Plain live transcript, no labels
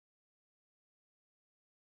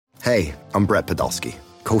Hey, I'm Brett Podolsky,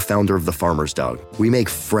 co-founder of The Farmer's Dog. We make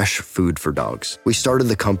fresh food for dogs. We started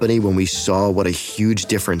the company when we saw what a huge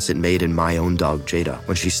difference it made in my own dog, Jada,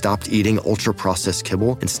 when she stopped eating ultra-processed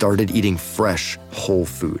kibble and started eating fresh, whole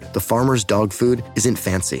food. The Farmer's Dog food isn't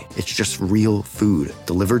fancy. It's just real food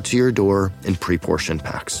delivered to your door in pre-portioned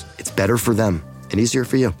packs. It's better for them and easier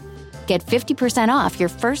for you. Get 50% off your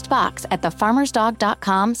first box at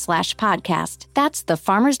thefarmersdog.com/podcast. That's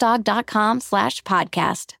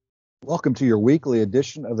thefarmersdog.com/podcast. Welcome to your weekly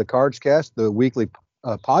edition of the Cards Cast, the weekly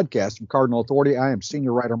podcast from Cardinal Authority. I am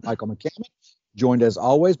senior writer Michael McCammon, joined as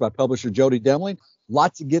always by publisher Jody Demling.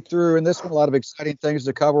 Lots to get through in this one, a lot of exciting things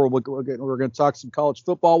to cover. We're going to talk some college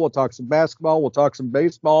football, we'll talk some basketball, we'll talk some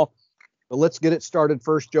baseball. But let's get it started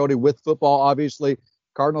first, Jody, with football. Obviously,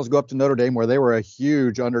 Cardinals go up to Notre Dame where they were a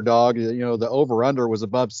huge underdog. You know, the over-under was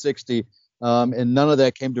above 60. And none of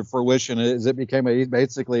that came to fruition as it became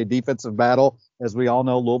basically a defensive battle. As we all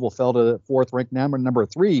know, Louisville fell to the fourth-ranked number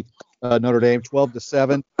 3, Notre Dame,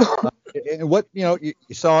 12-7. And what you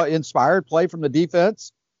saw inspired play from the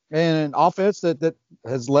defense and an offense that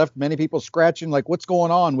has left many people scratching, like what's going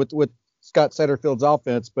on with Scott Satterfield's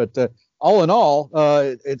offense. But all in all,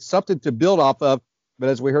 it's something to build off of. But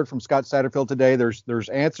as we heard from Scott Satterfield today, there's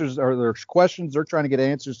answers or there's questions they're trying to get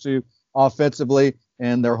answers to offensively.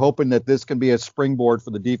 And they're hoping that this can be a springboard for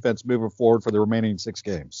the defense moving forward for the remaining 6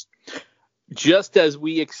 games. Just as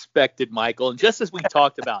we expected, Michael, and just as we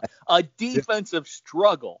talked about, a defensive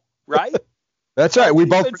struggle, right? That's right. We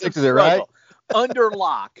both predicted it, right? Under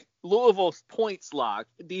lock, Louisville's points lock,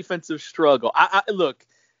 defensive struggle.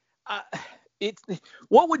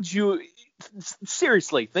 What would you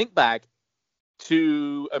seriously think back to?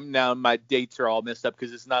 Now my dates are all messed up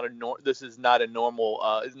because it's not this is not a normal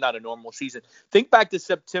season. Think back to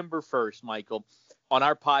September 1st, Michael, on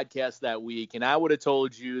our podcast that week, and I would have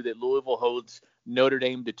told you that Louisville holds Notre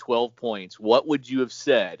Dame to 12 points. What would you have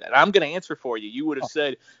said? And I'm going to answer for you. You would have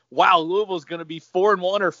said, "Wow, Louisville's going to be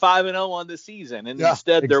 4-1 or 5-0 on the season," and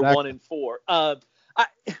instead they're 1-4.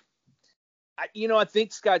 I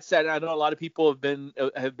think Scott said, I know a lot of people have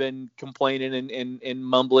been complaining and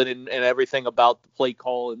mumbling and everything about the play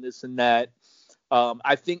call and this and that.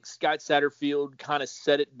 I think Scott Satterfield kind of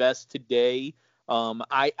said it best today.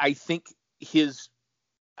 I think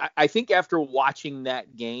after watching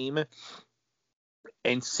that game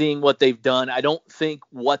and seeing what they've done, I don't think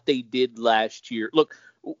what they did last year. Look,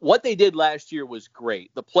 what they did last year was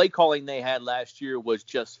great. The play calling they had last year was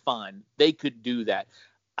just fine. They could do that.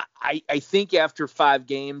 I think after 5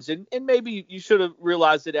 games, and maybe you should have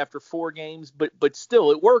realized it after 4 games, but still,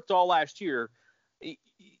 it worked all last year.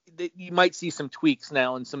 You might see some tweaks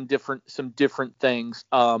now and some different things.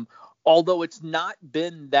 Although it's not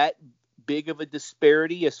been that big of a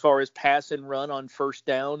disparity as far as pass and run on first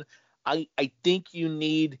down, I think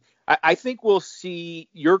I think we'll see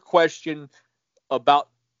your question about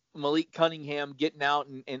Malik Cunningham getting out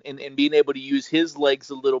and being able to use his legs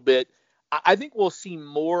a little bit. I think we'll see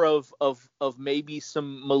more of maybe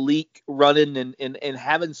some Malik running and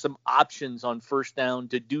having some options on first down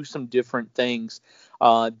to do some different things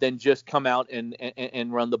than just come out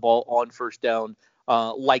and run the ball on first down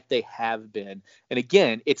like they have been. And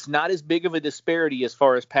again, it's not as big of a disparity as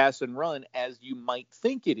far as pass and run as you might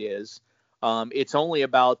think it is. It's only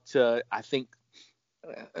about I think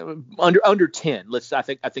under 10. I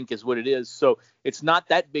think is what it is. So it's not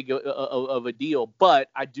that big of a deal, but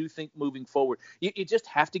I do think moving forward, you just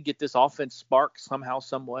have to get this offense sparked somehow,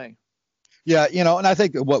 some way. Yeah, and I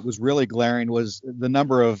think that what was really glaring was the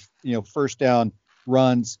number of first down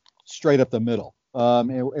runs straight up the middle.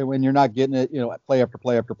 And when you're not getting it, play after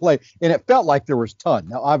play after play, and it felt like there was a ton.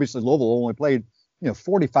 Now, obviously, Louisville only played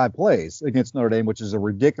 45 plays against Notre Dame, which is a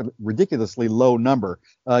ridiculously low number.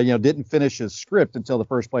 Didn't finish his script until the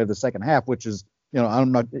first play of the second half, which is,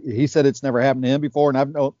 he said it's never happened to him before. And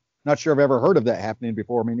I'm not sure I've ever heard of that happening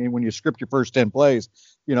before. I mean, when you script your first 10 plays,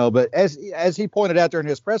 but as he pointed out during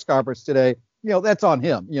his press conference today, that's on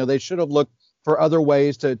him. They should have looked for other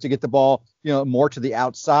ways to get the ball, more to the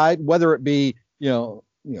outside, whether it be,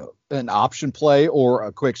 an option play or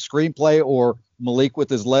a quick screen play or Malik with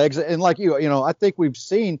his legs. And like I think we've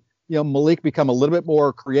seen, Malik become a little bit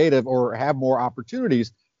more creative or have more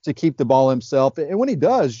opportunities to keep the ball himself. And when he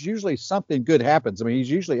does, usually something good happens. I mean, he's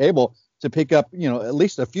usually able to pick up, at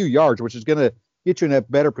least a few yards, which is going to get you in a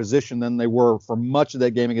better position than they were for much of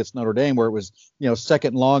that game against Notre Dame, where it was,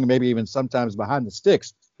 second and long, maybe even sometimes behind the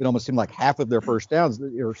sticks. It almost seemed like half of their first downs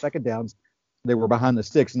or second downs, they were behind the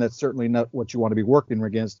sticks. And that's certainly not what you want to be working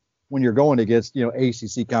against when you're going against,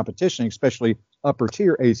 ACC competition, especially upper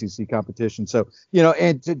tier ACC competition. So,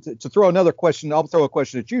 and to throw another question, I'll throw a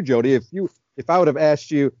question at you, Jody. If I would have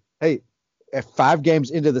asked you, hey, at 5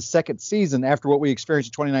 games into the second season after what we experienced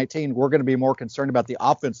in 2019, we're going to be more concerned about the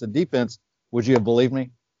offense than defense. Would you have believed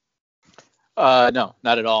me? No,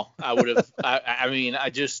 not at all. I would have. I mean,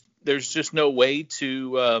 there's just no way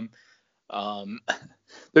to.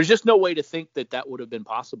 There's just no way to think that would have been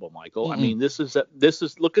possible, Michael. Mm-mm. I mean, this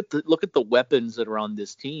is look at the weapons that are on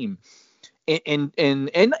this team, and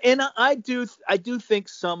I do think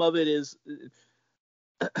some of it is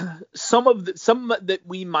some that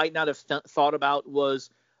we might not have thought about was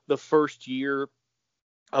the first year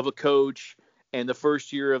of a coach and the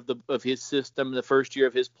first year of his system, the first year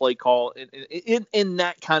of his play call, and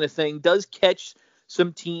that kind of thing does catch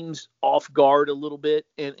some teams off guard a little bit,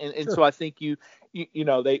 and Sure. So I think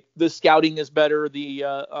the scouting is better, the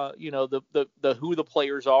who the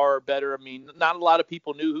players are better. I mean, not a lot of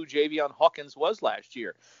people knew who Javion Hawkins was last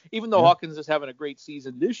year, even though Hawkins is having a great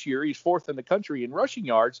season this year. He's 4th in the country in rushing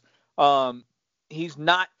yards. He's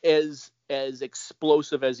not as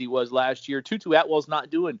explosive as he was last year. Tutu Atwell's not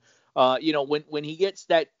doing. When he gets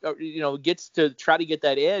that, gets to try to get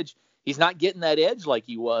that edge, he's not getting that edge like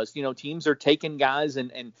he was. Teams are taking guys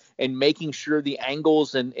and making sure the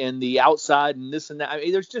angles and the outside and this and that. I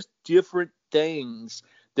mean, there's just different things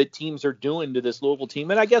that teams are doing to this Louisville team.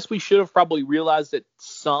 And I guess we should have probably realized that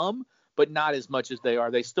some, but not as much as they are.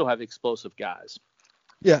 They still have explosive guys.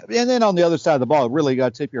 Yeah. And then on the other side of the ball, really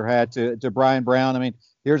got to tip your hat to Brian Brown. I mean,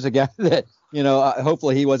 here's a guy that,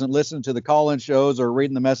 hopefully he wasn't listening to the call-in shows or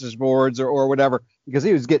reading the message boards or whatever, because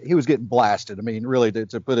he was getting blasted. I mean, really,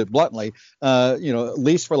 to put it bluntly, at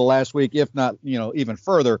least for the last week, if not, even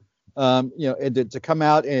further, to come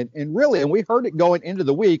out and really, and we heard it going into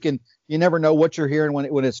the week, and you never know what you're hearing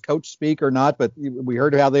when it's coach speak or not, but we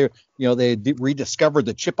heard how they rediscovered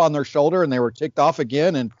the chip on their shoulder and they were ticked off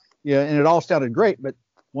again. And it all sounded great. But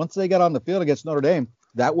once they got on the field against Notre Dame,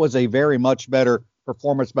 that was a very much better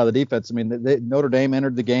performance by the defense. I mean, Notre Dame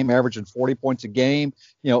entered the game averaging 40 points a game,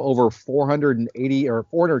 over 480 or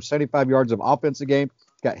 475 yards of offense a game,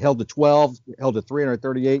 got held to 12, held to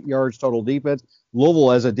 338 yards total defense.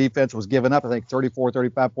 Louisville as a defense was giving up, I think, 34,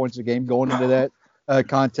 35 points a game going into that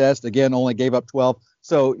contest. Again, only gave up 12.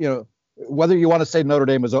 So, whether you want to say Notre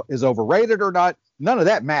Dame is overrated or not, none of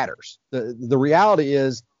that matters. The reality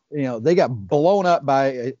is, they got blown up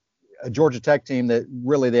by a Georgia Tech team that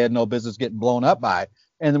really they had no business getting blown up by,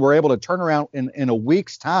 and were able to turn around in a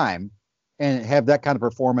week's time and have that kind of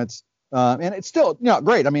performance. And it's still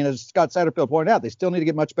great. I mean, as Scott Satterfield pointed out, they still need to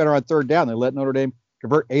get much better on third down. They let Notre Dame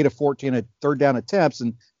convert 8 of 14 at third down attempts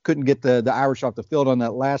and couldn't get the Irish off the field on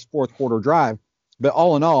that last fourth quarter drive. But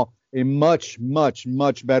all in all, a much, much,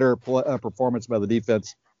 much better performance by the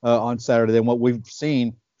defense on Saturday than what we've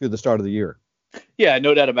seen through the start of the year. Yeah,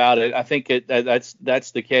 no doubt about it. I think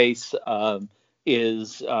that's the case.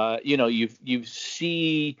 You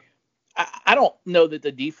see, I don't know that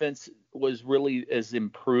the defense was really as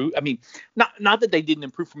improved. I mean, not that they didn't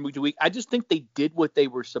improve from week to week. I just think they did what they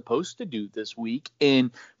were supposed to do this week,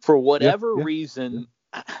 and for whatever reason,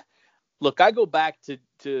 look, I go back to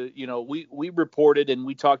we reported and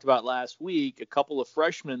we talked about last week a couple of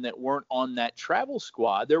freshmen that weren't on that travel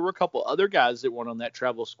squad. There were a couple other guys that weren't on that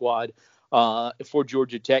travel squad for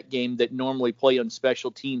Georgia Tech game that normally play on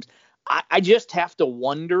special teams. I just have to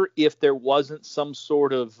wonder if there wasn't some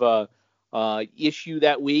sort of issue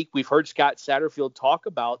that week. We've heard Scott Satterfield talk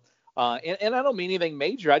about, and I don't mean anything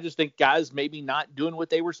major. I just think guys maybe not doing what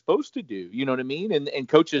they were supposed to do. You know what I mean? And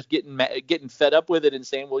coaches getting fed up with it and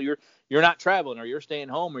saying, well, you're not traveling, or you're staying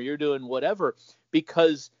home, or you're doing whatever,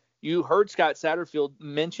 because you heard Scott Satterfield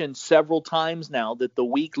mention several times now that the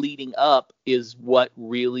week leading up is what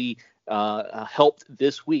really helped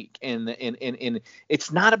this week. And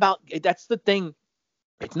it's not about, that's the thing.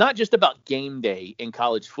 It's not just about game day in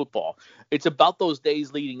college football. It's about those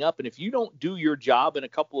days leading up. And if you don't do your job in a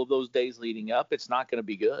couple of those days leading up, it's not going to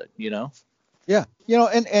be good, Yeah.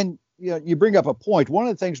 And you bring up a point. One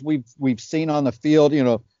of the things we've seen on the field,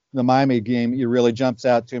 the Miami game, it really jumps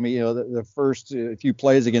out to me. The first few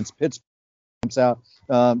plays against Pittsburgh jumps out.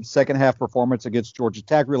 Second half performance against Georgia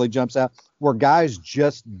Tech really jumps out, where guys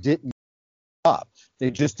just didn't up.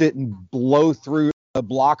 They just didn't blow through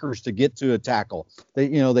blockers to get to a tackle.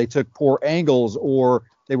 They took poor angles, or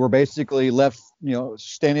they were basically left,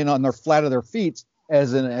 standing on their flat of their feet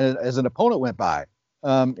as an opponent went by.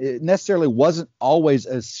 It necessarily wasn't always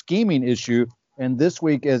a scheming issue. And this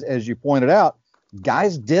week, as you pointed out,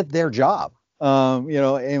 guys did their job.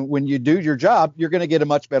 And when you do your job, you're going to get a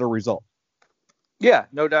much better result. Yeah,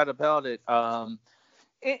 no doubt about it. And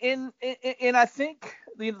I think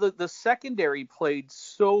the secondary played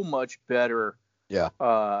so much better. Yeah.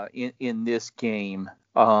 In this game,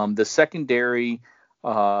 the secondary,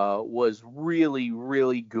 was really,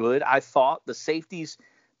 really good. I thought the safeties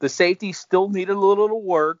still needed a little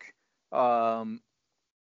work.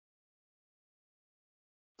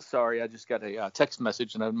 Sorry, I just got a text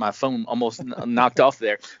message and my phone almost knocked off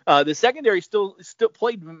there. The secondary still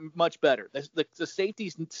played much better. The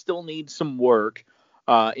safeties still need some work,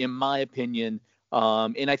 in my opinion.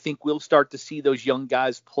 And I think we'll start to see those young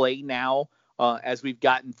guys play now as we've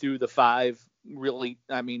gotten through the five. Really,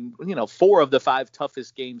 I mean, 4 of the 5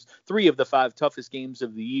 toughest games, 3 of the 5 toughest games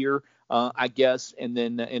of the year, I guess, and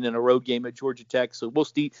then a road game at Georgia Tech. So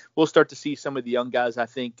we'll start to see some of the young guys, I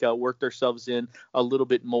think, work themselves in a little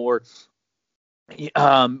bit more.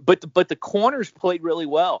 But the corners played really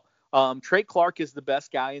well. Trey Clark is the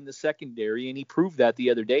best guy in the secondary, and he proved that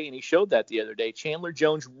the other day, and he showed that the other day. Chandler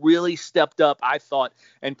Jones really stepped up, I thought,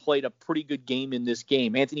 and played a pretty good game in this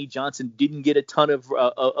game. Anthony Johnson didn't get a ton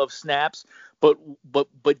of snaps, but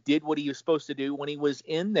did what he was supposed to do when he was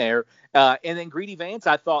in there. And then Greedy Vance,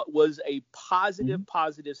 I thought, was a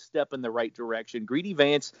positive step in the right direction. Greedy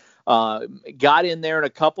Vance got in there in a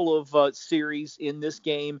couple of series in this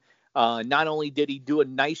game. Not only did he do a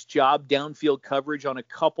nice job downfield coverage on a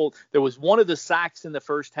couple, there was one of the sacks in the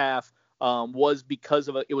first half was because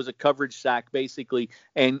of it was a coverage sack basically,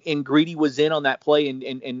 and Greedy was in on that play,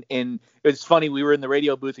 and it's funny, we were in the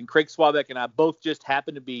radio booth and Craig Swabeck and I both just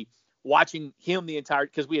happened to be watching him the entire,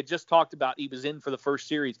 because we had just talked about he was in for the first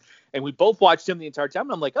series, and we both watched him the entire time.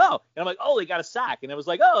 And I'm like, oh, they got a sack, and I was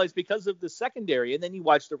like, oh, it's because of the secondary. And then you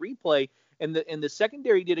watch the replay, and the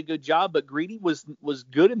secondary did a good job, but Greedy was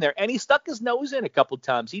good in there, and he stuck his nose in a couple of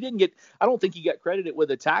times. I don't think he got credited with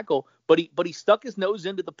a tackle, but he stuck his nose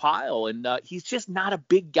into the pile, and he's just not a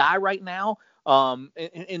big guy right now.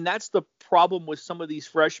 And that's the problem with some of these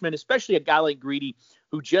freshmen, especially a guy like Greedy,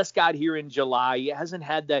 who just got here in July. He hasn't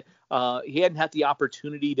had that. He hadn't had the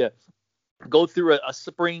opportunity to go through a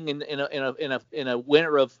spring in a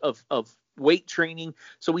winter of weight training.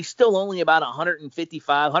 So he's still only about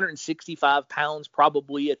 165 pounds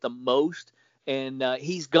probably at the most. And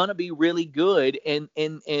he's going to be really good. And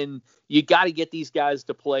you got to get these guys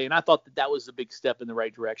to play. And I thought that was a big step in the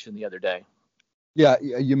right direction the other day. Yeah,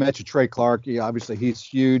 you mentioned Trey Clark. Obviously, he's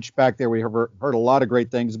huge back there. We heard a lot of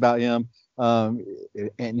great things about him,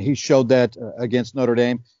 and he showed that against Notre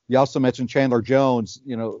Dame. You also mentioned Chandler Jones.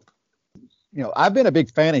 I've been a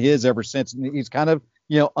big fan of his ever since. He's kind of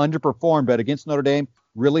underperformed, but against Notre Dame,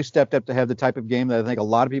 really stepped up to have the type of game that I think a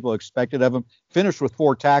lot of people expected of him. Finished with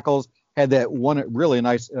 4 tackles, had that one really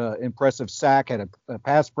nice, impressive sack, had a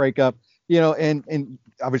pass breakup. And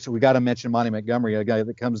obviously we got to mention Monty Montgomery, a guy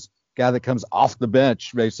that comes off the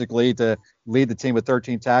bench basically to lead the team with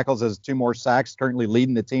 13 tackles, has 2 more sacks, currently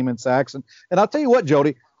leading the team in sacks. And I'll tell you what,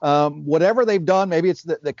 Jody, whatever they've done, maybe it's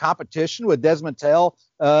the competition with Desmond Tell,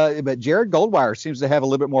 but Jared Goldwire seems to have a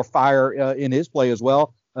little bit more fire in his play as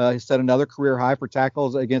well. He set another career high for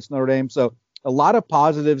tackles against Notre Dame. So a lot of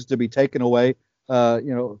positives to be taken away,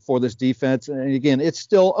 for this defense. And again, it's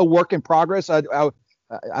still a work in progress. I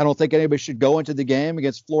don't think anybody should go into the game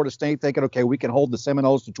against Florida State thinking, okay, we can hold the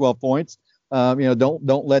Seminoles to 12 points.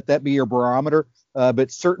 Don't let that be your barometer.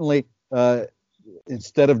 But certainly,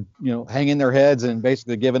 instead of hanging their heads and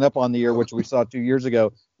basically giving up on the year, which we saw 2 years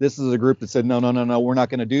ago, this is a group that said, no, we're not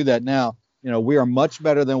going to do that now. We are much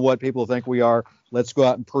better than what people think we are. Let's go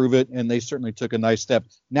out and prove it. And they certainly took a nice step.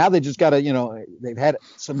 Now they just got to, they've had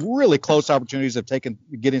some really close opportunities of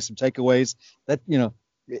getting some takeaways that,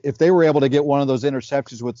 if they were able to get one of those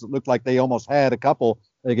interceptions, which looked like they almost had a couple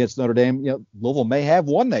against Notre Dame, Louisville may have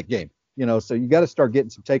won that game. So you got to start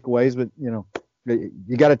getting some takeaways, but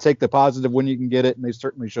you got to take the positive when you can get it, and they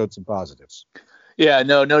certainly showed some positives. Yeah,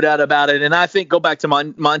 no doubt about it. And I think go back to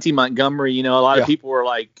Monty Montgomery. A lot of people were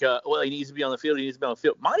like, well, he needs to be on the field. He needs to be on the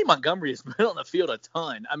field. Monty Montgomery has been on the field a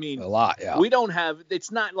ton. I mean, a lot. Yeah. We don't have.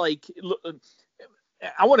 It's not like.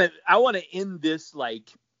 I want to end this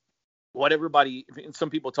like. What everybody, some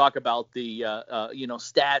people talk about the,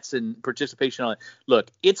 stats and participation on it.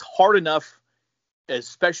 Look, it's hard enough,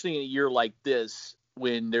 especially in a year like this,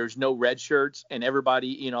 when there's no red shirts and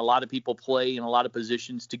everybody, a lot of people play in a lot of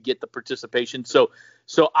positions to get the participation. So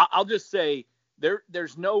I'll just say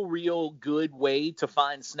there's no real good way to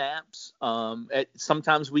find snaps.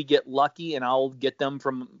 Sometimes we get lucky and I'll get them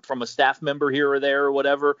from a staff member here or there or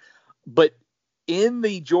whatever. But in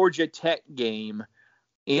the Georgia Tech game,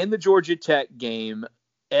 Evan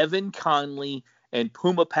Conley and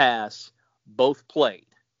Puma Pass both played.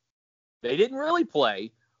 They didn't really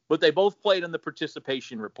play, but they both played on the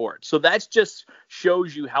participation report. So that just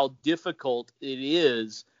shows you how difficult it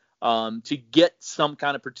is to get some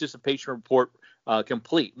kind of participation report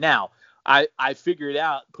complete. Now, I figured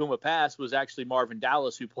out Puma Pass was actually Marvin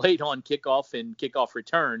Dallas, who played on kickoff and kickoff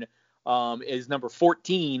return, is number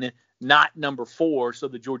 14, not number 4. So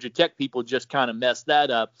the Georgia Tech people just kind of messed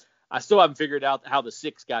that up. I still haven't figured out how the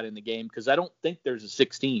 6 got in the game, because I don't think there's a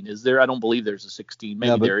 16. Is there? I don't believe there's a 16.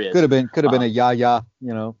 Maybe there is. Could have been a Yaya,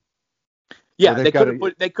 you know. Yeah, they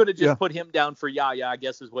could have just put him down for Yaya, I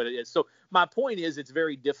guess is what it is. So my point is, it's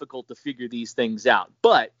very difficult to figure these things out.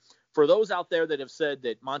 But for those out there that have said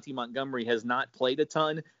that Monty Montgomery has not played a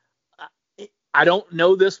ton, I don't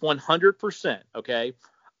know this 100%, okay?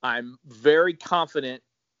 I'm very confident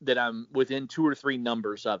that I'm within 2 or 3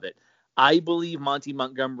 numbers of it. I believe Monty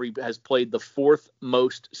Montgomery has played the 4th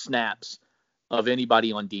most snaps of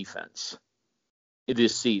anybody on defense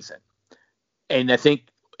this season. And I think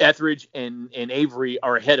Etheridge and Avery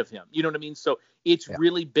are ahead of him. You know what I mean? So it's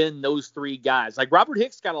really been those 3 guys. Like Robert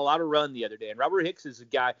Hicks got a lot of run the other day, and Robert Hicks is a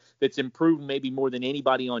guy that's improved maybe more than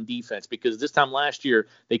anybody on defense, because this time last year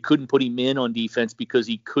they couldn't put him in on defense because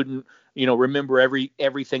he couldn't, remember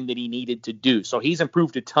everything that he needed to do. So he's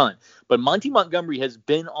improved a ton. But Monty Montgomery has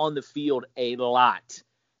been on the field a lot,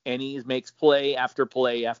 and he makes play after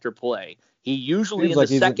play after play. He usually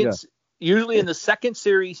Usually in the second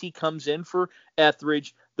series, he comes in for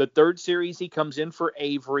Etheridge. The third series, he comes in for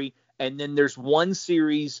Avery. And then there's one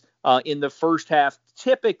series in the first half,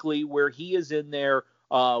 typically, where he is in there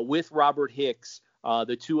with Robert Hicks,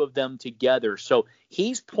 the 2 of them together. So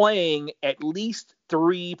he's playing at least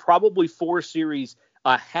 3, probably 4 series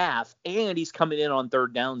a half, and he's coming in on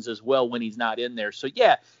third downs as well when he's not in there. So,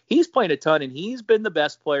 yeah, he's playing a ton, and he's been the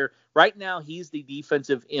best player. Right now, he's the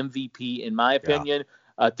defensive MVP, in my opinion. Yeah.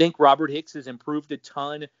 I think Robert Hicks has improved a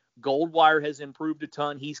ton. Goldwire has improved a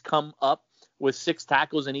ton. He's come up with 6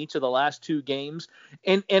 tackles in each of the last 2 games.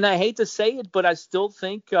 And I hate to say it, but I still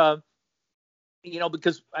think,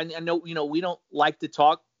 because I know, we don't like to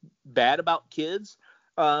talk bad about kids,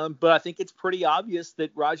 but I think it's pretty obvious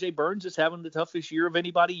that Rajay Burns is having the toughest year of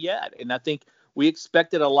anybody yet. And I think we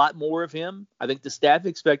expected a lot more of him. I think the staff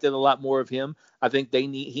expected a lot more of him. I think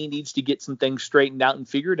he needs to get some things straightened out and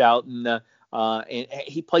figured out. And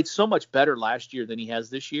he played so much better last year than he has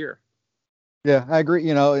this year. Yeah, I agree.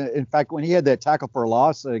 In fact, when he had that tackle for a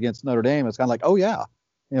loss against Notre Dame, it's kind of like, oh yeah,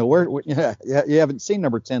 you haven't seen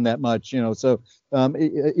number 10 that much, So,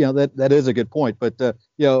 that is a good point. But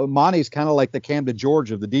Monty's kind of like the Camden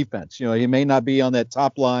George of the defense. He may not be on that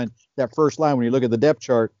top line, that first line when you look at the depth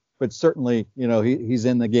chart, but certainly, he's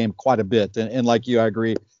in the game quite a bit. And like you, I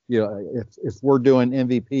agree. If we're doing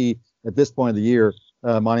MVP at this point of the year,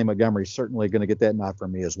 Monty Montgomery is certainly going to get that nod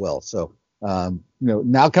from me as well. So,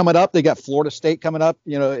 now coming up, they got Florida State coming up.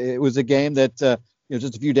 It was a game that,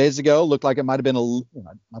 just a few days ago looked like it might have been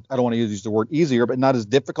I don't want to use the word easier, but not as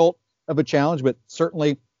difficult of a challenge. But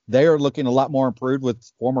certainly they are looking a lot more improved with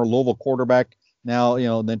former Louisville quarterback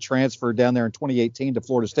now, then transferred down there in 2018 to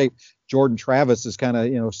Florida State. Jordan Travis has kind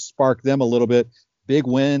of, sparked them a little bit. Big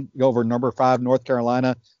win over number 5 North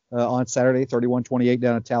Carolina on Saturday, 31-28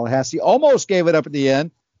 down in Tallahassee. Almost gave it up at the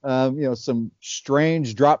end. Some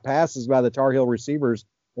strange drop passes by the Tar Heel receivers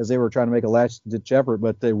as they were trying to make a last-ditch effort,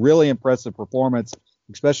 but a really impressive performance,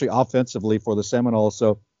 especially offensively for the Seminoles.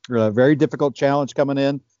 So very difficult challenge coming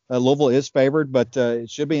in. Louisville is favored, but it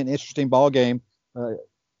should be an interesting ball game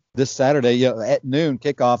this Saturday at noon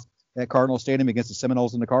kickoff at Cardinal Stadium against the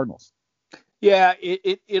Seminoles and the Cardinals. Yeah,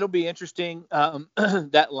 it'll be interesting.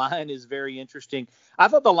 That line is very interesting. I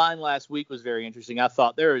thought the line last week was very interesting. I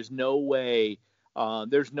thought there's no way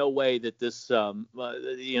that this,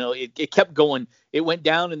 it kept going. It went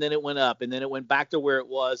down and then it went up and then it went back to where it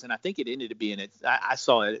was. And I think it ended up being I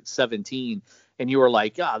saw it at 17 and you were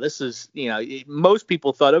like, this is, most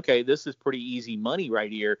people thought, okay, this is pretty easy money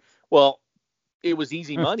right here. Well, it was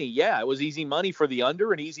easy money. Yeah, it was easy money for the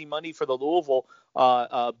under and easy money for the Louisville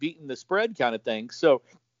beating the spread kind of thing. So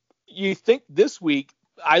you think this week,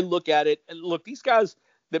 I look at it and look, these guys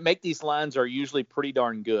that make these lines are usually pretty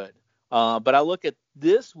darn good. But I look at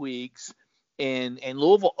this week's and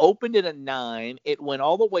Louisville opened it at 9. It went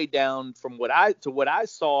all the way down from what I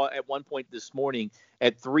saw at one point this morning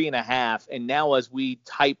at 3.5. And now as we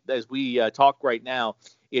talk right now,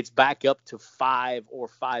 it's back up to 5 or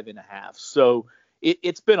 5.5. So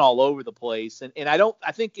it's been all over the place. And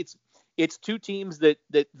I think it's 2 teams that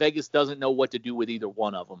Vegas doesn't know what to do with either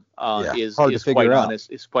one of them. Is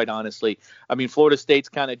quite honestly. I mean, Florida State's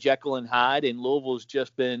kind of Jekyll and Hyde, and Louisville's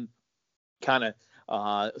just been kind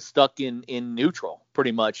of stuck in neutral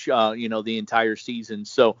pretty much, the entire season.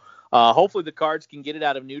 So hopefully the Cards can get it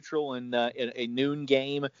out of neutral, and a noon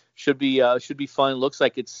game should be fun. It looks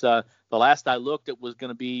like it's the last I looked, it was going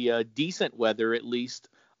to be decent weather at least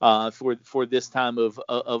for this time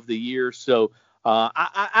of the year. So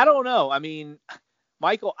I don't know. I mean,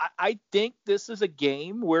 Michael, I think this is a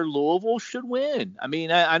game where Louisville should win. I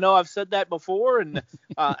mean, I know I've said that before, and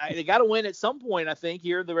they got to win at some point, I think,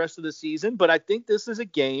 here the rest of the season. But I think this is a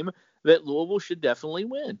game that Louisville should definitely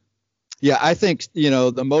win. Yeah, I think,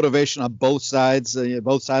 the motivation on both sides,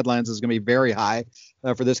 both sidelines is going to be very high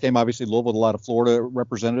for this game. Obviously, Louisville, a lot of Florida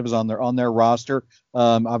representatives on their roster.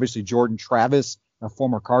 Obviously, Jordan Travis, a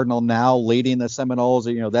former Cardinal, now leading the Seminoles.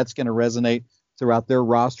 That's going to resonate throughout their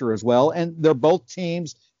roster as well. And they're both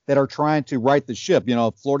teams that are trying to right the ship.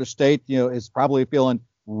 Florida State, is probably feeling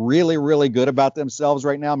really, really good about themselves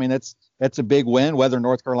right now. I mean, that's a big win, whether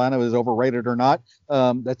North Carolina is overrated or not.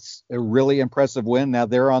 That's a really impressive win. Now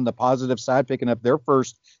they're on the positive side, picking up their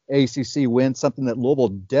first ACC win, something that Louisville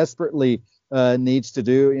desperately needs to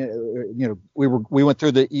do. We went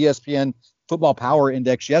through the ESPN Football Power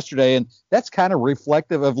Index yesterday, and that's kind of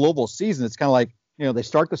reflective of Louisville's season. It's kind of like, they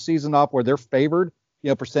start the season off where they're favored,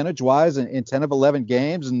 percentage-wise in 10 of 11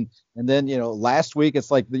 games. And then, last week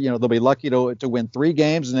it's like, they'll be lucky to win 3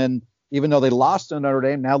 games. And then even though they lost to Notre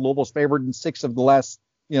Dame, now Louisville's favored in 6 of the last,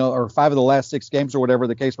 or 5 of the last 6 games or whatever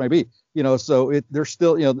the case may be. So they're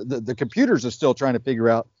still, the computers are still trying to figure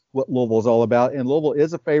out what Louisville is all about. And Louisville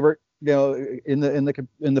is a favorite, in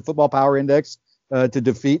the Football Power Index to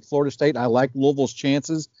defeat Florida State. I like Louisville's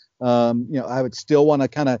chances. I would still want to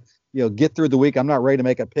kind of, get through the week. I'm not ready to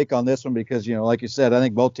make a pick on this one because, like you said, I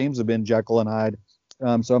think both teams have been Jekyll and Hyde.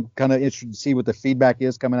 So I'm kind of interested to see what the feedback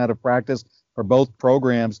is coming out of practice for both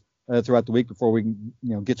programs throughout the week before we can,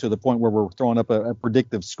 get to the point where we're throwing up a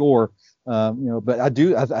predictive score. But I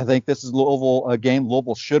think this is Louisville, a game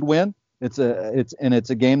Louisville should win. It's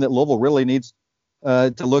a game that Louisville really needs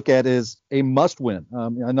to look at as a must win.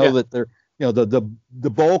 I know that they're, the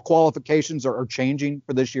bowl qualifications are changing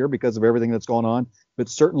for this year because of everything that's going on. But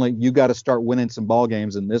certainly you got to start winning some ball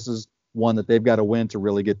games, and this is one that they've got to win to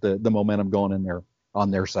really get the momentum going in there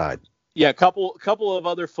on their side. Yeah, a couple of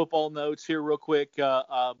other football notes here real quick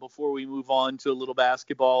before we move on to a little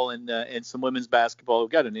basketball and some women's basketball. We've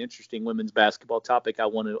got an interesting women's basketball topic I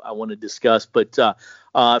want to discuss, but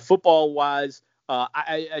football wise,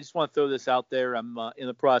 I just want to throw this out there. I'm in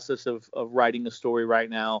the process of writing a story right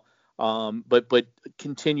now, but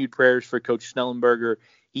continued prayers for Coach Schnellenberger.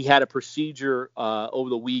 He had a procedure over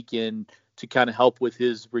the weekend to kind of help with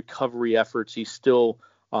his recovery efforts. He's still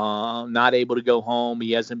not able to go home.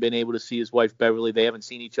 He hasn't been able to see his wife Beverly. They haven't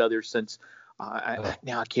seen each other since I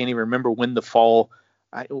can't even remember when the fall.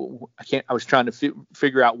 I was trying to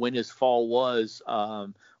figure out when his fall was,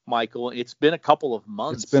 Michael. It's been a couple of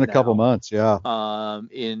months. It's been a couple months, yeah.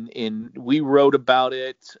 We wrote about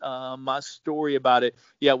it. My story about it,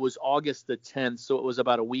 it was August the 10th, so it was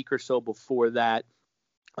about a week or so before that.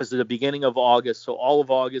 It was at the beginning of August, so all of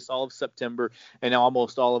August, all of September, and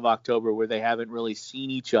almost all of October, where they haven't really seen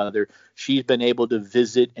each other. She's been able to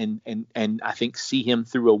visit and I think see him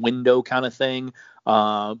through a window kind of thing.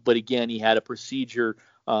 But again, he had a procedure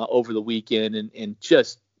over the weekend, and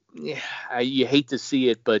just you hate to see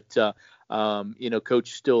it, but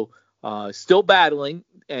Coach still battling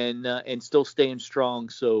and still staying strong.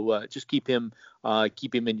 So just keep him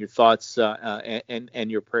in your thoughts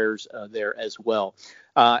and your prayers there as well.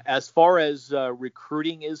 As far as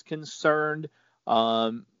recruiting is concerned,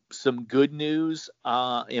 some good news,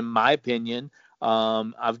 in my opinion.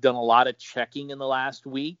 I've done a lot of checking in the last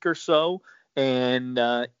week or so, and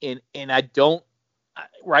I don't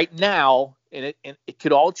right now, and it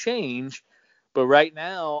could all change, but right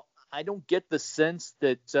now I don't get the sense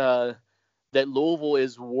that Louisville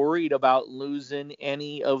is worried about losing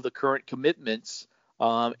any of the current commitments.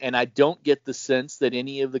 And I don't get the sense that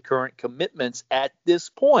any of the current commitments at this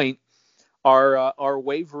point are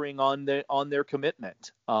wavering on their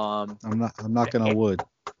commitment. I'm knocking on wood.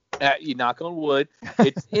 You knock on wood.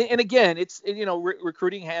 And again,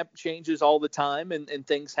 recruiting changes all the time, and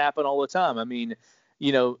things happen all the time. I mean,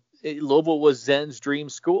 Louisville was Zen's dream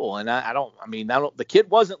school, and the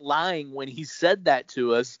kid wasn't lying when he said that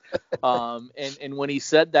to us. And when he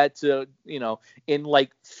said that to, in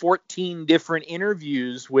like 14 different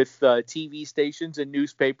interviews with TV stations and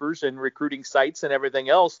newspapers and recruiting sites and everything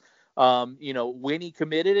else, when he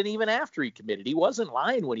committed and even after he committed, he wasn't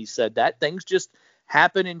lying when he said that. Things just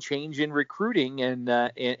happen and change in recruiting, and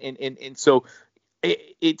so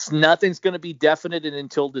it's nothing's going to be definite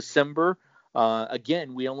until December.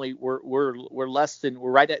 Again, we're less than,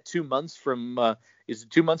 we're right at 2 months from, is it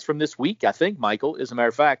 2 months from this week? I think, Michael, as a matter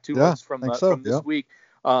of fact, 2 months from this week,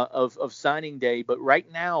 of signing day. But right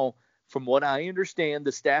now, from what I understand,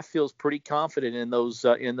 the staff feels pretty confident in those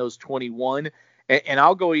 21. And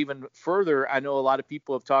I'll go even further. I know a lot of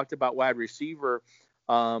people have talked about wide receiver.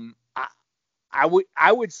 I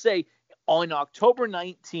would say on October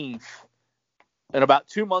 19th, and about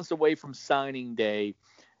 2 months away from signing day,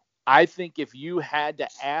 I think if you had to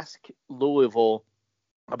ask Louisville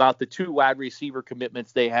about the 2 wide receiver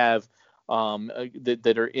commitments they have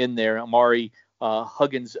that are in there, Amari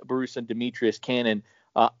Huggins, Bruce, and Demetrius Cannon,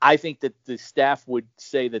 I think that the staff would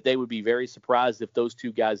say that they would be very surprised if those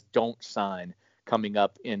 2 guys don't sign coming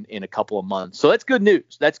up in a couple of months. So that's good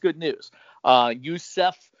news. That's good news.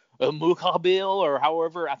 Yusef Muhabil, or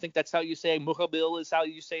however, I think that's how you say Muhabil is how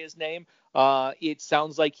you say his name. It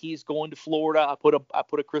sounds like he's going to Florida. I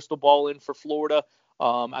put a crystal ball in for Florida.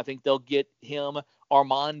 I think they'll get him.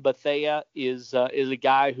 Armand Bethea is a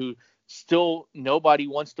guy who still nobody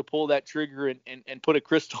wants to pull that trigger and put a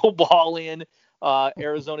crystal ball in.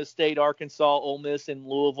 Arizona State, Arkansas, Ole Miss, and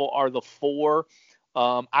Louisville are the 4.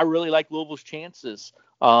 I really like Louisville's chances.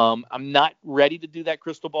 I'm not ready to do that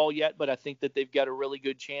crystal ball yet, but I think that they've got a really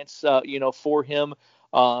good chance, for him.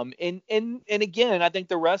 And again, I think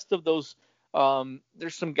the rest of those,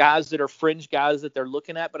 there's some guys that are fringe guys that they're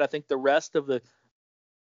looking at, but I think the rest of the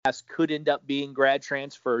class could end up being grad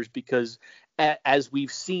transfers because, as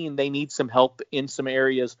we've seen, they need some help in some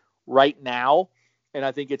areas right now. And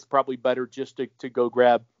I think it's probably better just to go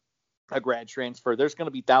grab a grad transfer. There's going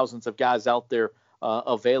to be thousands of guys out there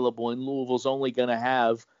available, and Louisville's only going to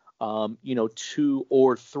have 2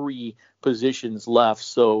 or 3 positions left.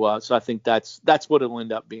 So I think that's what it'll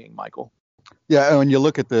end up being, Michael. Yeah, and when you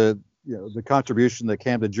look at the contribution that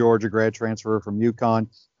Camden George, a grad transfer from UConn,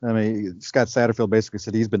 I mean, Scott Satterfield basically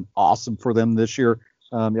said he's been awesome for them this year.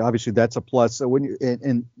 Obviously that's a plus. So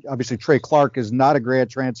and obviously Trey Clark is not a grad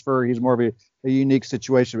transfer. He's more of a unique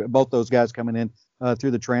situation. Both those guys coming in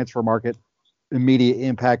through the transfer market, immediate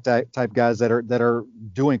impact type guys that are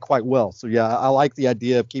doing quite well. So yeah, I like the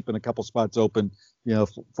idea of keeping a couple spots open,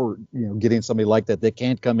 for getting somebody like that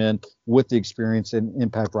can come in with the experience and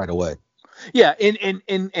impact right away. Yeah,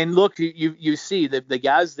 and look, you see that the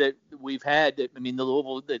guys that we've had, the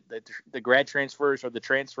Louisville, the grad transfers or the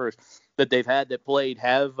transfers that they've had that played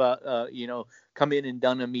have come in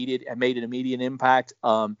and made an immediate impact.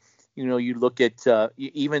 You look at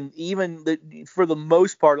even for the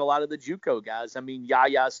most part, a lot of the JUCO guys. I mean,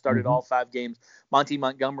 Yaya started all 5 games. Monty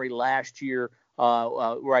Montgomery last year,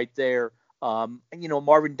 right there.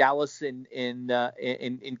 Marvin Dallas and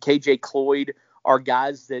KJ Cloyd are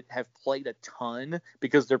guys that have played a ton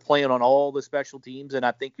because they're playing on all the special teams, and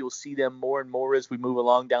I think you'll see them more and more as we move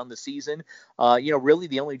along down the season. Really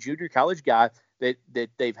the only junior college guy that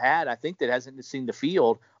they've had, I think, that hasn't seen the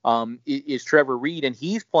field is Trevor Reed, and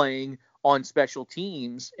he's playing on special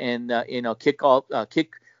teams and kick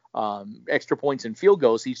extra points and field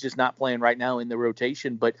goals. He's just not playing right now in the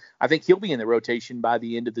rotation, but I think he'll be in the rotation by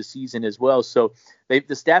the end of the season as well. So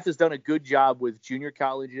the staff has done a good job with junior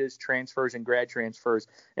colleges, transfers, and grad transfers,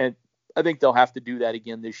 and I think they'll have to do that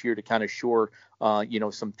again this year to kind of shore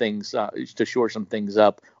some things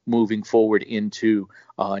up moving forward into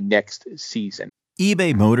next season.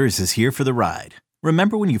 eBay Motors is here for the ride.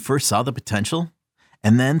 Remember when you first saw the potential?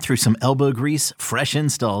 And then through some elbow grease, fresh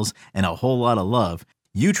installs, and a whole lot of love,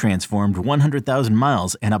 you transformed 100,000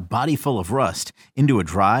 miles and a body full of rust into a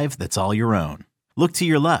drive that's all your own. Look to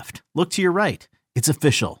your left. Look to your right. It's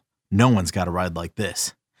official. No one's got a ride like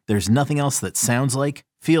this. There's nothing else that sounds like,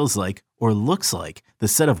 feels like, or looks like the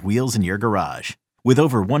set of wheels in your garage. With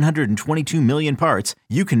over 122 million parts,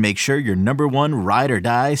 you can make sure your number one ride or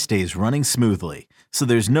die stays running smoothly. So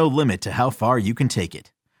there's no limit to how far you can take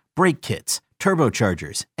it. Brake kits,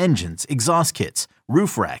 turbochargers, engines, exhaust kits,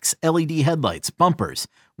 roof racks, LED headlights, bumpers,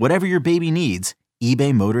 whatever your baby needs,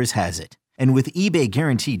 eBay Motors has it. And with eBay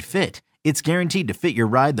Guaranteed Fit, it's guaranteed to fit your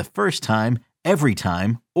ride the first time, every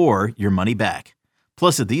time, or your money back.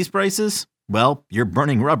 Plus at these prices, well, you're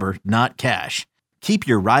burning rubber, not cash. Keep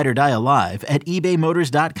your ride or die alive at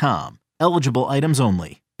ebaymotors.com. Eligible items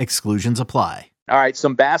only. Exclusions apply. All right,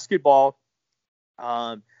 some basketball.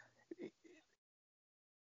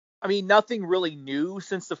 Nothing really new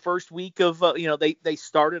since the first week of, they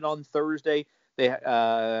started on Thursday.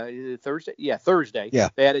 Thursday. Yeah.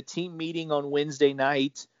 They had a team meeting on Wednesday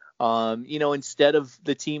night. Instead of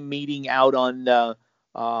the team meeting out on the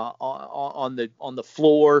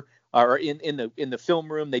floor or in the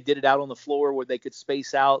film room, they did it out on the floor where they could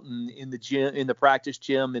space out and in the gym, in the practice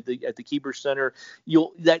gym at the Keeper Center.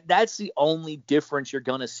 That's the only difference you're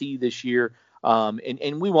going to see this year.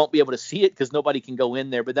 And we won't be able to see it because nobody can go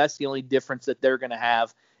in there, but that's the only difference that they're going to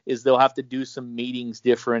have is they'll have to do some meetings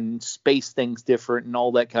different, space things different, and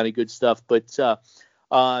all that kind of good stuff. But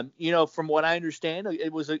From what I understand,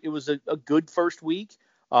 it was a good first week.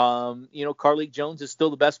 Carlik Jones is still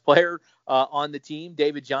the best player on the team.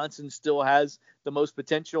 David Johnson still has the most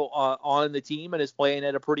potential on the team and is playing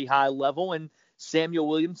at a pretty high level. And Samuel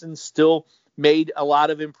Williamson still made a lot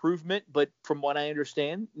of improvement, but from what I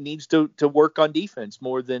understand, needs to work on defense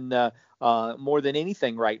more than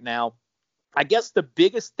anything right now. I guess the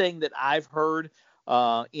biggest thing that I've heard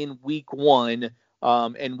in week one,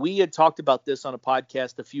 and we had talked about this on a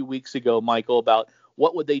podcast a few weeks ago, Michael, about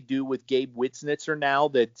what would they do with Gabe Witznitzer now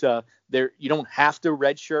that you don't have to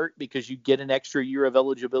redshirt because you get an extra year of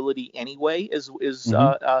eligibility anyway is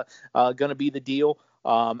going to be the deal.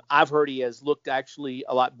 I've heard he has looked actually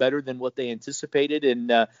a lot better than what they anticipated,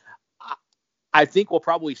 and I think we'll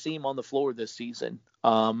probably see him on the floor this season.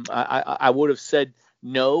 I would have said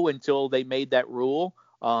no until they made that rule,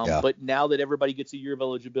 but now that everybody gets a year of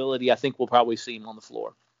eligibility, I think we'll probably see him on the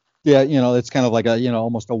floor. Yeah, it's kind of like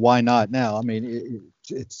almost a why not now. I mean,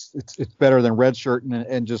 it's better than redshirting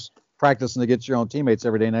and just practicing against your own teammates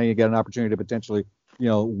every day. Now you get an opportunity to potentially,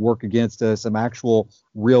 work against some actual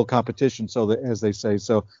real competition. So that, as they say,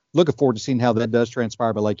 so looking forward to seeing how that does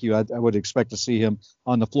transpire. But like you, I would expect to see him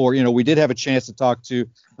on the floor. We did have a chance to talk to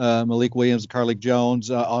Malik Williams and Carlik Jones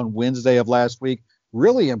on Wednesday of last week.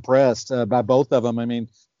 Really impressed by both of them. I mean,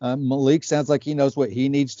 Malik sounds like he knows what he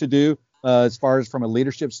needs to do. As far as from a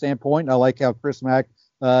leadership standpoint, I like how Chris Mack,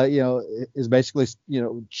 is basically,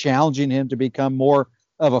 challenging him to become more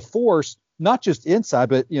of a force, not just inside,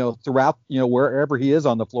 but, throughout, wherever he is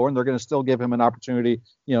on the floor. And they're going to still give him an opportunity,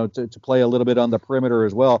 to play a little bit on the perimeter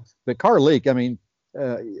as well. But Carlik, I mean,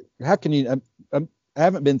 how can you I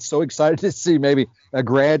haven't been so excited to see maybe a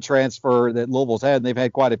grad transfer that Louisville's had, and they've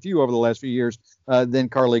had quite a few over the last few years, than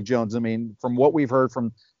Carlik Jones. I mean, from what we've heard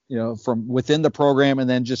from within the program and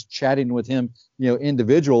then just chatting with him,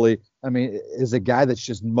 individually, I mean, is a guy that's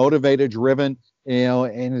just motivated, driven,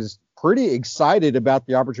 and is pretty excited about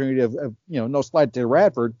the opportunity of no slide to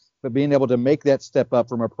Radford, but being able to make that step up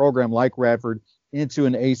from a program like Radford into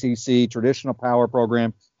an ACC traditional power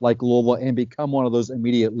program like Louisville and become one of those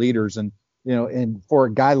immediate leaders. And, and for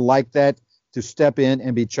a guy like that to step in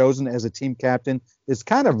and be chosen as a team captain is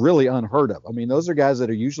kind of really unheard of. I mean, those are guys that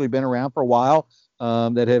have usually been around for a while.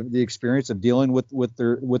 That have the experience of dealing with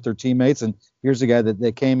their teammates, and here's a guy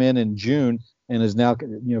that came in June and is now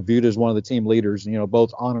viewed as one of the team leaders,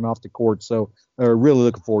 both on and off the court. So really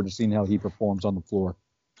looking forward to seeing how he performs on the floor.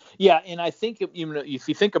 Yeah, and I think if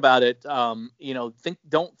you think about it,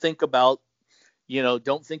 don't think about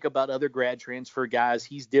other grad transfer guys.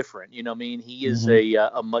 He's different. He is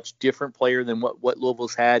a much different player than what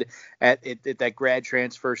Louisville's had at that grad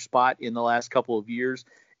transfer spot in the last couple of years.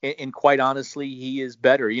 And quite honestly, he is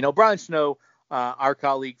better. Brian Snow, our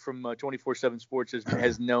colleague from 24/7 Sports,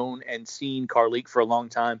 has known and seen Carlik for a long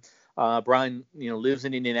time. Brian, lives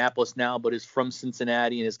in Indianapolis now, but is from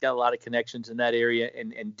Cincinnati and has got a lot of connections in that area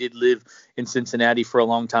and did live in Cincinnati for a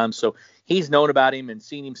long time. So he's known about him and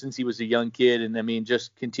seen him since he was a young kid. And I mean,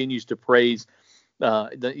 just continues to praise how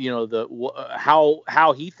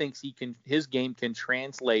he thinks his game can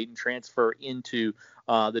translate and transfer into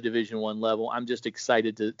the Division I level. I'm just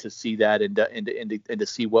excited to see that and to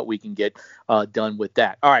see what we can get done with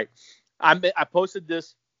that. All right, I posted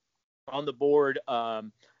this on the board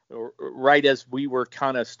right as we were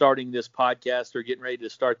kind of starting this podcast or getting ready to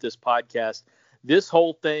start this podcast. This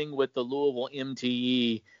whole thing with the Louisville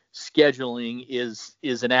MTE scheduling is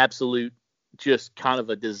an absolute just kind of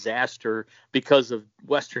a disaster because of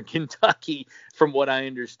Western Kentucky, from what I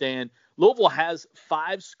understand. Louisville has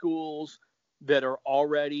 5 schools that are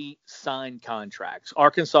already signed contracts: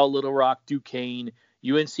 Arkansas, Little Rock, Duquesne,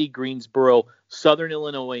 UNC Greensboro, Southern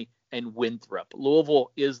Illinois, and Winthrop.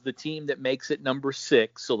 Louisville is the team that makes it number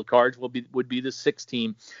 6, so the Cards would be the 6th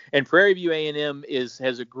team. And Prairie View A&M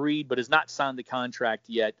has agreed but has not signed the contract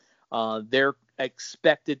yet. They're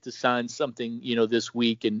expected to sign something, this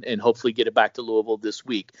week and hopefully get it back to Louisville this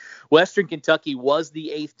week. Western Kentucky was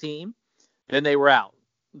the 8th team. Then they were out.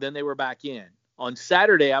 Then they were back in. On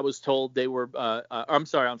Saturday, I was told they were on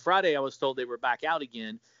Friday, I was told they were back out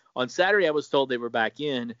again. On Saturday, I was told they were back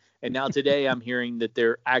in, and now today I'm hearing that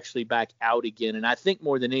they're actually back out again. And I think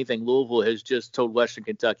more than anything, Louisville has just told Western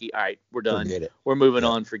Kentucky, all right, we're done. We're moving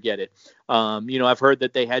on. Forget it. I've heard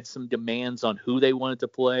that they had some demands on who they wanted to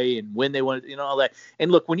play and when they wanted, all that.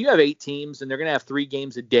 And look, when you have 8 teams and they're going to have 3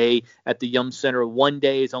 games a day at the Yum Center, one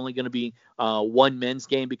day is only going to be one men's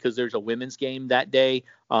game because there's a women's game that day.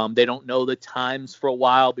 They don't know the times for a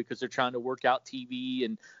while because they're trying to work out TV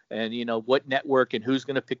and what network and who's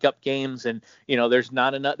going to pick up games. And, there's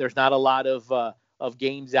not a lot of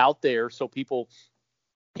games out there. So people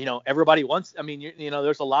everybody wants. I mean,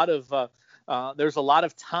 there's a lot of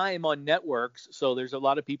time on networks, so there's a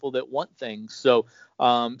lot of people that want things. So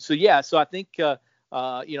I think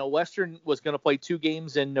Western was going to play 2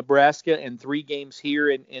 games in Nebraska and 3 games here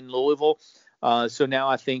in Louisville. So now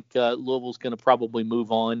I think Louisville's going to probably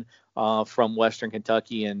move on from Western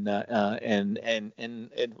Kentucky, and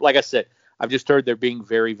like I said, I've just heard they're being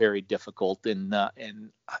very, very difficult, and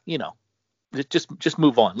just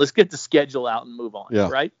move on. Let's get the schedule out and move on. Yeah.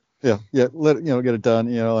 Right. Yeah. Get it done.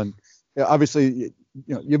 And obviously,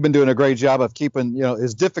 you've been doing a great job of keeping,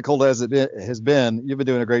 as difficult as it has been, you've been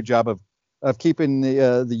doing a great job of keeping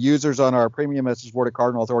the users on our premium message board at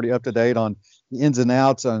Cardinal Authority up to date on the ins and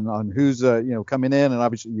outs on who's coming in, and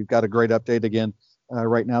obviously you've got a great update again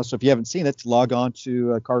right now. So if you haven't seen it, log on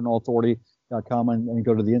to cardinalauthority.com and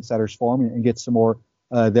go to the Insiders Forum and get some more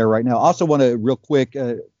there right now. Also want to real quick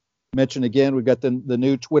mention again, we've got the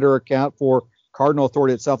new Twitter account for Cardinal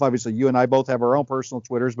Authority itself. Obviously, you and I both have our own personal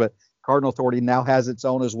Twitters, but Cardinal Authority now has its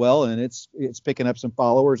own as well, and it's picking up some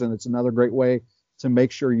followers, and it's another great way to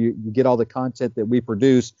make sure you get all the content that we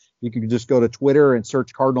produce. You can just go to Twitter and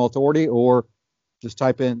search Cardinal Authority, or just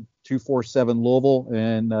type in 247 Louisville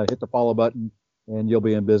and hit the follow button, and you'll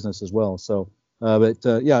be in business as well. So, I'm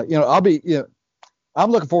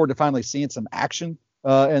looking forward to finally seeing some action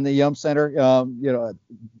in the Yum Center.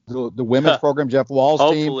 The women's program, Jeff Wall's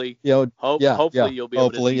hopefully, team. Hopefully you'll be able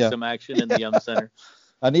to see some action in the Yum Center.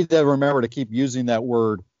 I need to remember to keep using that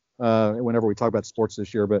word whenever we talk about sports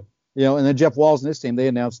this year. But and then Jeff Walls and his team, they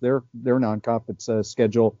announced their non-conference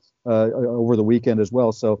schedule over the weekend as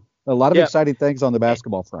well. So a lot of exciting things on the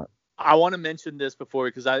basketball front. I want to mention this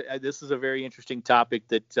before, because this is a very interesting topic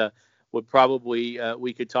that would probably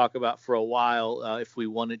we could talk about for a while if we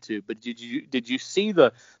wanted to. But did you see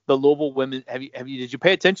the Louisville women? Did you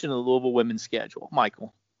pay attention to the Louisville women's schedule,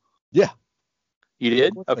 Michael? Yeah. You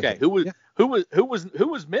did? Okay. Who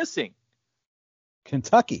was missing?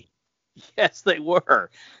 Kentucky. Yes, they were.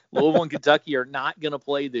 Louisville and Kentucky are not going to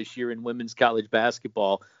play this year in women's college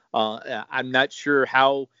basketball. I'm not sure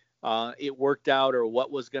how it worked out or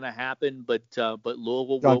what was going to happen, but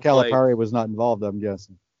Louisville John will play. Calipari was not involved, I'm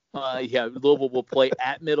guessing. Louisville will play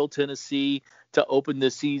at Middle Tennessee to open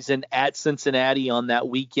the season, at Cincinnati on that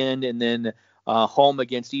weekend, and then home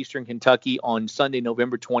against Eastern Kentucky on Sunday,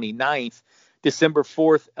 November 29th. December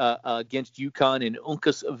 4th against UConn in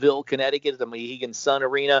Uncasville, Connecticut, at the Mohegan Sun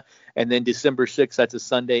Arena. And then December 6th, that's a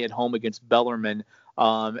Sunday at home against Bellarmine.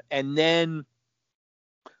 And then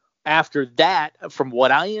after that, from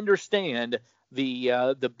what I understand, the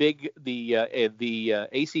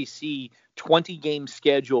ACC 20-game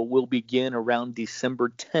schedule will begin around December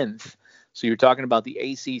 10th. So you're talking about the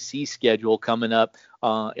ACC schedule coming up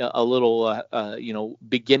a little,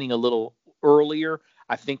 beginning a little earlier.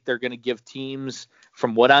 I think they're going to give teams,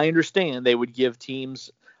 from what I understand, they would give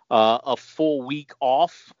teams a full week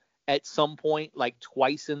off at some point, like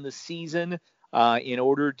twice in the season, in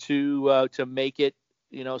order to make it,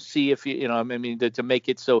 see if to make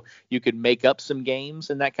it so you could make up some games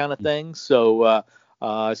and that kind of thing. So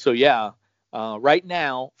right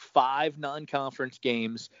now 5 non-conference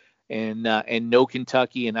games and no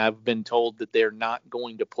Kentucky, and I've been told that they're not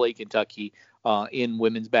going to play Kentucky in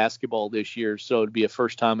women's basketball this year. So it'd be a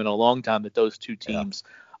first time in a long time that those two teams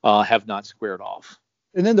have not squared off.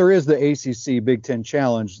 And then there is the ACC Big Ten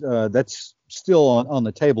Challenge. That's still on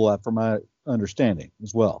the table, from my understanding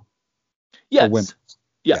as well. Yes.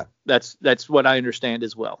 Yeah. That's what I understand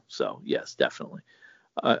as well. So yes, definitely.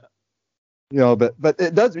 But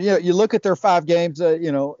it does. You look at their 5 games.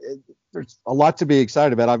 There's a lot to be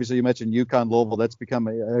excited about. Obviously, you mentioned UConn Louisville. That's become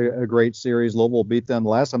a great series. Louisville beat them the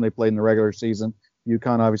last time they played in the regular season.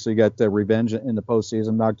 UConn obviously got the revenge in the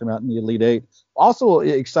postseason, knocked them out in the Elite Eight. Also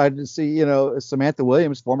excited to see, Samantha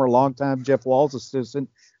Williams, former longtime Jeff Walls assistant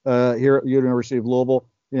here at the University of Louisville,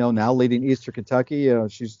 now leading Eastern Kentucky.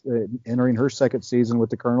 She's entering her second season with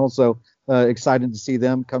the Colonels. So excited to see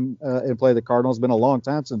them come and play the Cardinals. It's been a long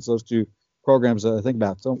time since those two programs, I think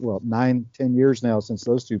about 9-10 years now since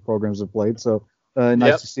those two programs have played. So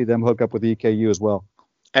nice to see them hook up with EKU as well.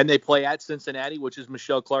 And they play at Cincinnati, which is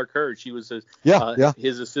Michelle Clark-Hurd. She was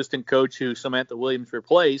his assistant coach, who Samantha Williams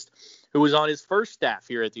replaced, who was on his first staff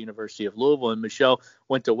here at the University of Louisville. And Michelle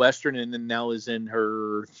went to Western and then now is in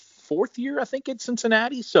her 4th year, I think, at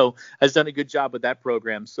Cincinnati. So has done a good job with that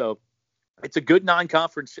program. So it's a good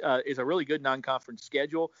non-conference. It's a really good non-conference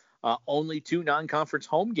schedule. Only 2 non-conference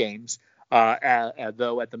home games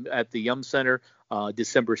though at the Yum Center,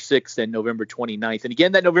 December 6th and November 29th. And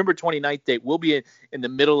again, that November 29th date will be in the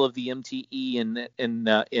middle of the MTE in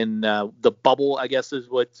the bubble, I guess is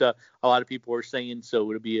what a lot of people are saying. So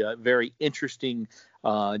it'll be a very interesting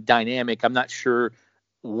dynamic. I'm not sure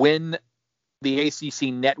when the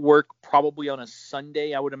ACC network, probably on a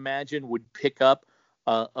Sunday, I would imagine, would pick up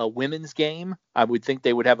a women's game. I would think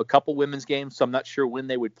they would have a couple women's games, so I'm not sure when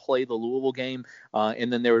they would play the Louisville game,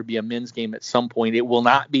 and then there would be a men's game at some point. It will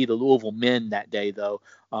not be the Louisville men that day, though.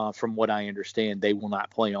 From what I understand, they will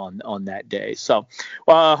not play on that day. So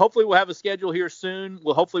hopefully we'll have a schedule here soon.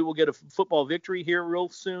 Hopefully we'll get a football victory here real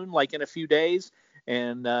soon, like in a few days,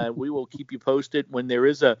 and we will keep you posted when there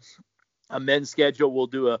is a men's schedule. We'll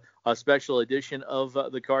do a special edition of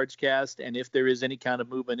the Cards Cast, and if there is any kind of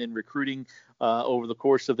movement in recruiting over the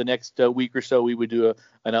course of the next week or so, we would do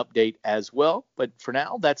an update as well. But for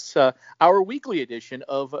now, that's our weekly edition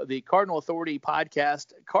of the Cardinal Authority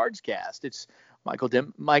podcast, Cards Cast. It's Michael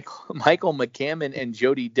McCammon and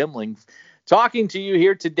Jody Demling talking to you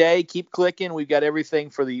here today. Keep clicking. We've got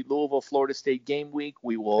everything for the Louisville Florida State game week.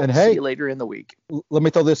 We will see you later in the week. Let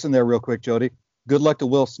me throw this in there real quick, Jody. Good luck to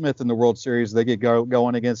Will Smith in the World Series. They get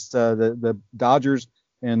going against the Dodgers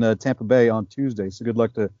and Tampa Bay on Tuesday. So good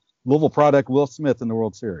luck to Louisville product Will Smith in the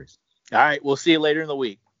World Series. All right, we'll see you later in the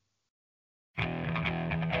week.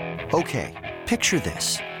 Okay, picture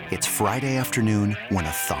this. It's Friday afternoon when a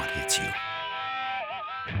thought hits you.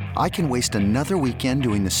 I can waste another weekend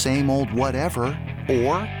doing the same old whatever,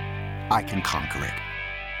 or I can conquer it.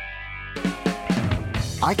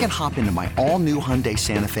 I can hop into my all-new Hyundai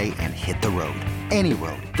Santa Fe and hit the road. Any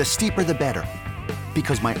road. The steeper, the better.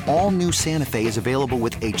 Because my all-new Santa Fe is available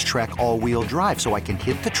with H-Track all-wheel drive, so I can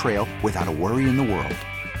hit the trail without a worry in the world.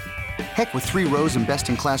 Heck, with 3 rows and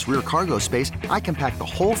best-in-class rear cargo space, I can pack the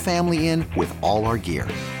whole family in with all our gear.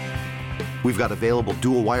 We've got available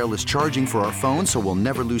dual wireless charging for our phones, so we'll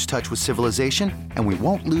never lose touch with civilization, and we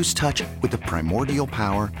won't lose touch with the primordial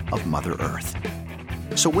power of Mother Earth.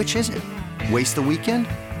 So which is it? Waste the weekend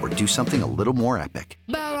or do something a little more epic?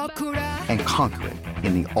 And conquer it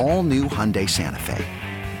in the all-new Hyundai Santa Fe.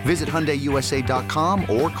 Visit HyundaiUSA.com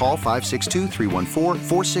or call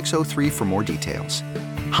 562-314-4603 for more details.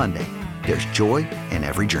 Hyundai, there's joy in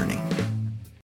every journey.